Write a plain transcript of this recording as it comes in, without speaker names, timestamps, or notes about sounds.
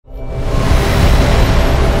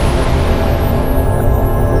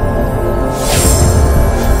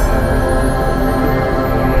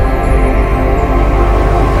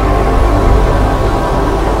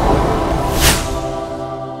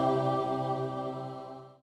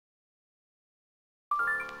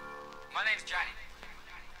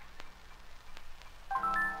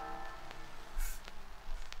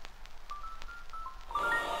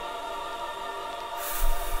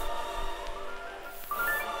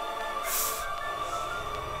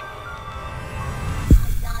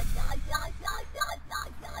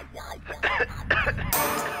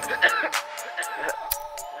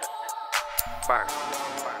Fire.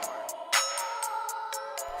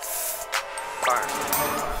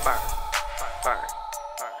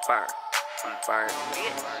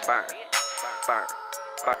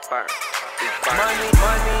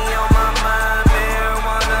 Money on my mind,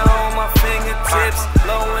 marijuana on my fingertips.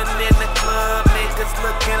 Blowing in the club, niggas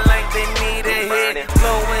looking like they need a hit.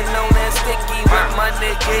 Blowing on that sticky with my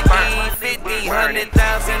nigga E. $50, $100,000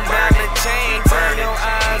 chain. Turn your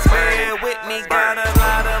eyes, bear with me. Got a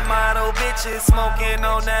lot of model bitches smoking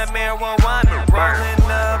on that marijuana.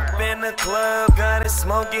 Rolling up in the club, got it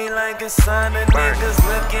smoking like a sauna. Niggas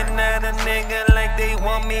looking at a nigga like they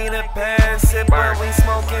want me to pass it, but we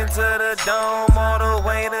smoking to the dome, all the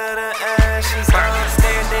way to the ashes. I'm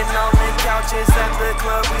standing on the couches at the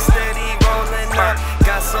club, we steady rolling up.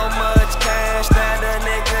 Got so much cash that a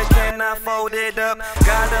nigga cannot fold it up.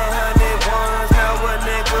 Got 100 ones, now a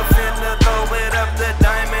nigga finna throw it up. The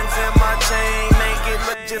diamonds in my chain make it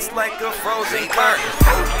look just like a frozen curtain.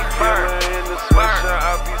 Killa in the swisher,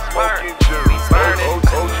 I be smoking jury.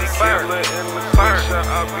 OG Killa in the swisher,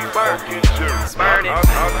 I be smoking jury.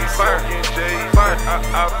 I be smoking J, I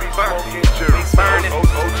be smoking jury. OG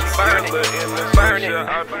Killa in the swisher,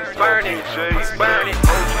 I be smoking J.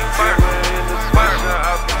 OG Killa in the swisher,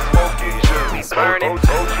 I be smoking jury. OG Killa in the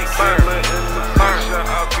swisher,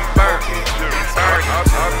 I be smoking jury. I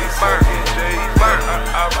be smoking J, I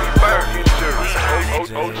be smoking jury.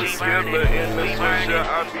 OG Killa in the swisher,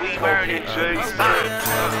 I be smoking J.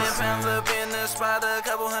 Pounds up in the spot, a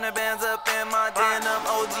couple $100 bands up in my denim.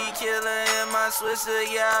 OG Killa in my swisher,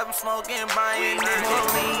 yeah, I'm smoking, buying it.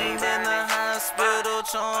 Lean in the hospital,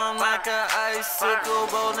 chewing like an icicle,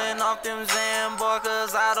 rolling off them Zambor,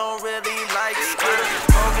 cause I don't really like skitter.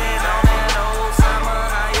 Smoking on that old summer,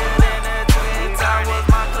 higher than the Twin Towers.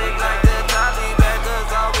 My click like the Taliban,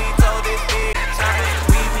 cause all we told is big choppers.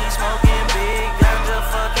 We be smoking big ganja,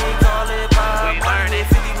 fucking call it pop. 50 ones,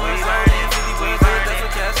 50 ones, that's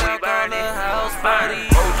what cash out, call the house party.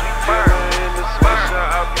 OG Killa in the swisher,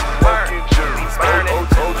 I be smoking jury.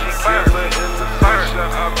 OG Killa in the swisher,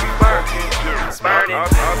 I be smoking jury.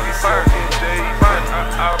 I be smoking J,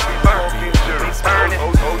 I be smoking jury. OG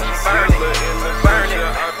Killa in the swisher,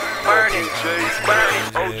 I be smoking J.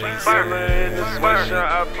 OG Killa in the swisher,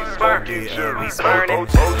 I be smoking jury.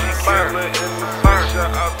 OG Killa in the swisher,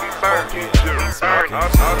 I be smoking jury. I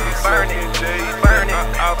be smoking J,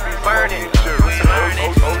 I be smoking jury.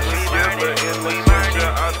 OG Killa in the swisher,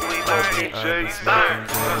 I be smoking J. Fire.